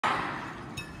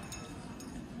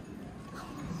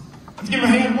Let's give a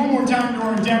hand one more time to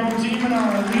our demo team and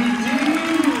our elite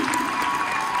team.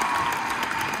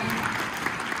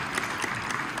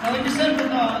 Now, like I said,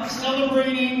 we're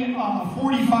celebrating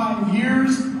 45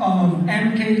 years of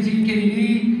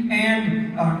MKTKD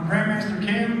and Grandmaster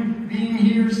Kim being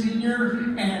here,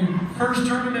 senior, and first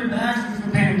tournament back since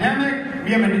the pandemic.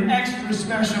 We have an extra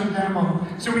special demo.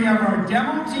 So we have our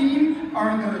demo team,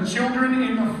 are the children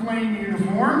in the flame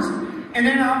uniforms, and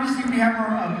then obviously we have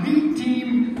our elite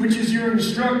team, which is your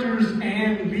instructors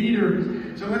and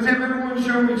leaders. So let's have everyone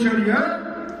show each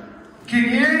other.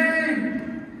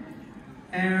 Kinye,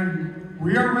 and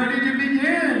we are ready to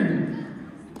begin.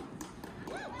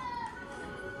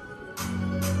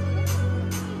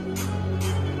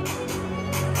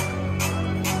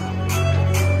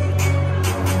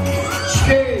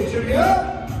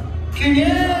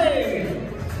 Kinye!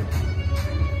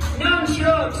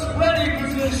 Nunchucks, ready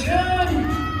position!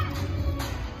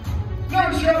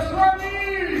 Nunchucks,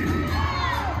 ready!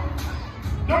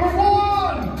 Number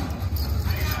 1!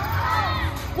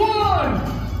 1!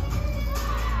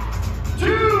 2!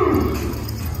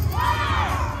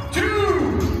 2!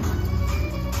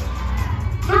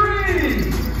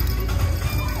 3!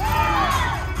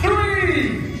 3!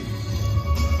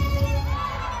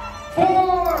 4!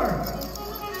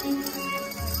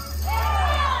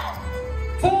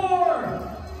 4!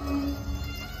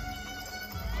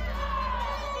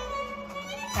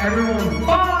 Everyone,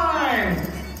 5!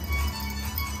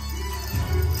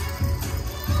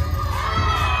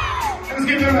 Let's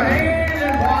give them a hand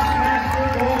and watch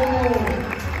Master Gold.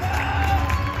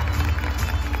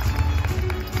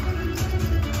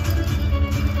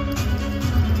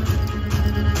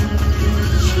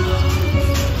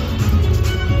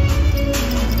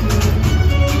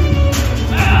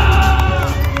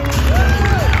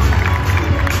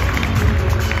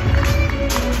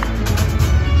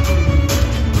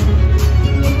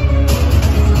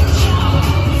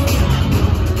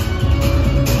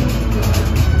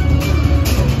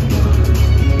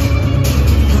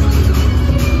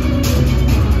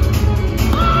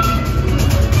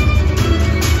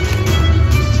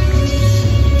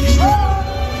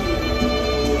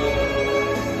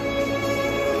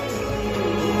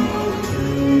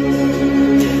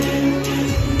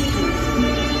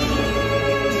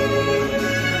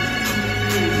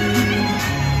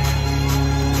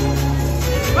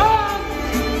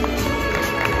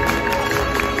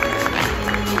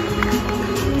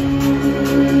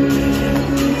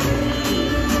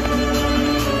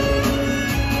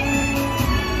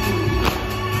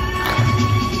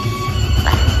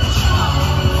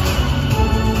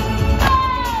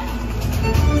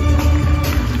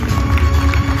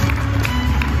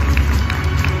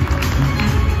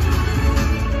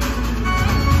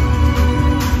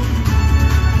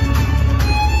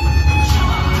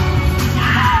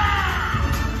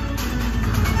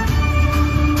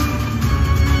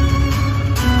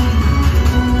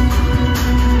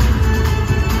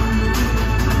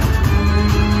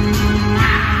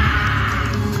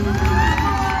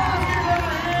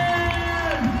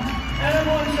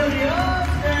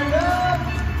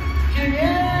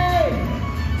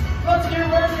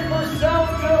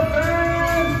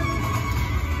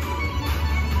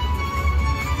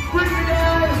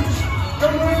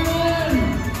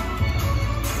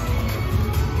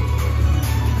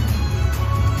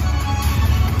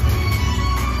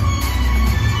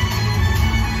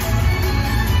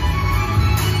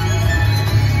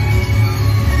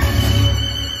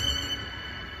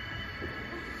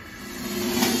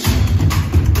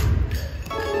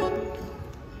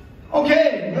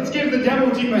 Okay, let's give the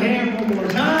demo team a hand one more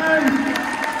time.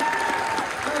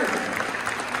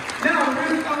 Now,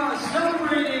 we're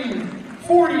celebrating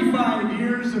 45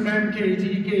 years of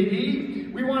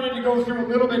MKTKD. We wanted to go through a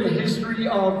little bit of history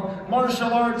of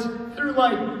martial arts through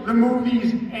like the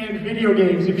movies and video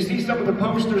games. If you see some of the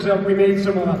posters up, we made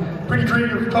some pretty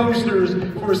creative posters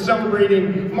for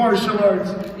celebrating martial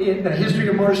arts, the history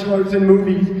of martial arts in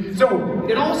movies. So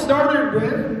it all started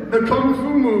with the Kung Fu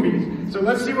movies. So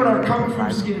let's see what our Kung Fu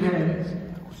skinhead is.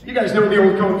 You guys know the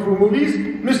old Kung Fu movies.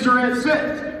 Mr. Ed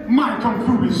says, my Kung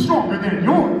Fu is stronger than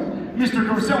yours. Mr.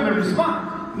 Garcelle never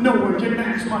responds. No one can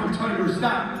match my tiger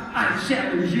style. I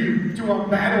challenge you to a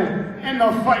battle, and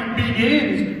the fight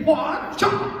begins. What?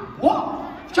 Chop!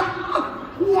 What?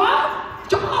 Chop! What?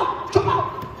 Chop!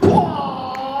 Chop!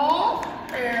 Whoa!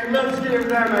 And let's give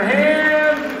them a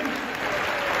hand.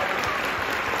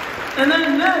 And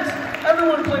then next,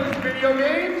 everyone plays video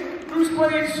games. Who's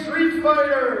playing Street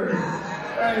Fighter?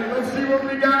 Alright, let's see what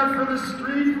we got for the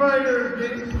Street Fighter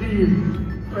game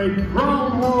team. Right,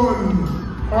 round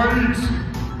 1. Fight!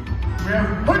 We have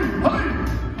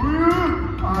hey!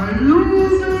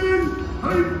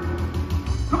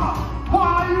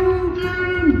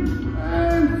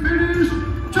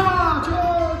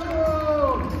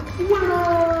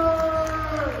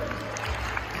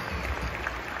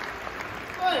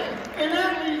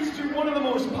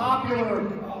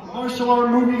 martial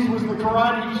art movies was The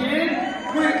Karate Kid.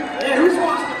 Yeah, who's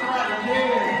watched The Karate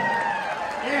Kid?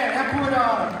 Yeah, that put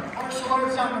martial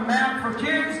arts on the map for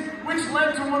kids, which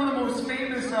led to one of the most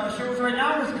famous shows right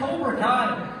now is Cobra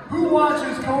Kai. Who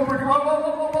watches Cobra Kai? Whoa, whoa,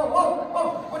 whoa, whoa, whoa,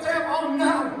 whoa, what's happening? Oh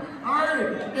no!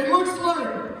 Alright, it looks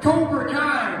like Cobra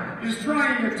Kai is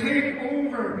trying to take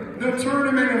over the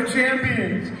Tournament of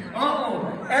Champions.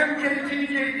 Uh-oh,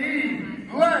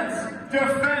 MKTJD, let's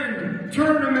defend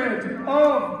Tournament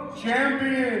of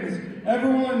Champions.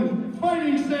 Everyone,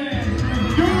 fighting stance,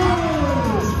 go!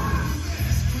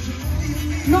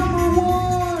 Number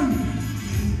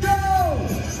 1, go!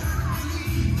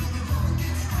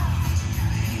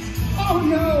 Oh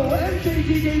no,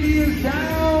 MKTJD is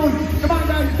down. Come on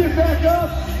guys, get back up.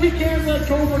 We can't let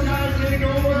Cobra Kai take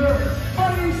over.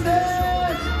 Fighting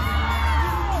stance.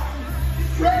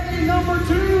 Ready, number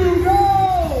 2, go.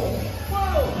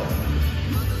 Whoa.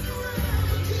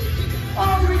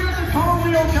 Oh, we got the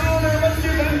cardio counter. Let's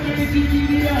give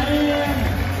MKTJD a hand.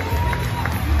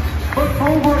 But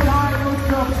Cobra Kai looks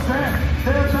upset.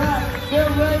 They're back.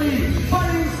 They're ready.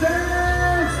 Fighting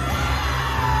stance.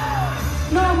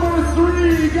 Number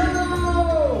 3, go!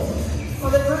 Oh,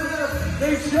 they grab,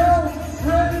 they show,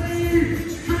 ready,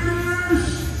 finish!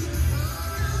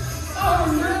 Oh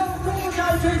no, Cobra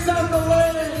Kai takes out the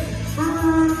leg!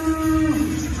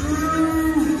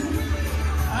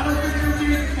 I don't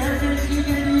think MKTJD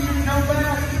can come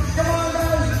back. Come on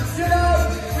guys, get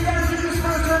up! We gotta do this for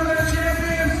a Tournament of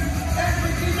Champions!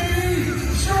 MKTJD,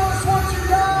 show us what you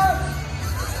got!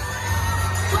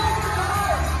 Cobra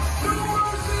Kai, no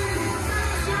mercy!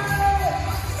 Finish it!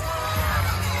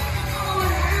 Oh,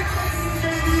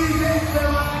 MKTJD takes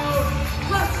them out!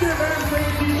 Let's give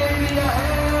MKTJD a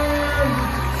hand!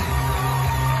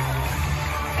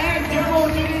 And Demo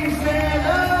King stand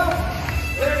up!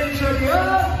 Ready to go!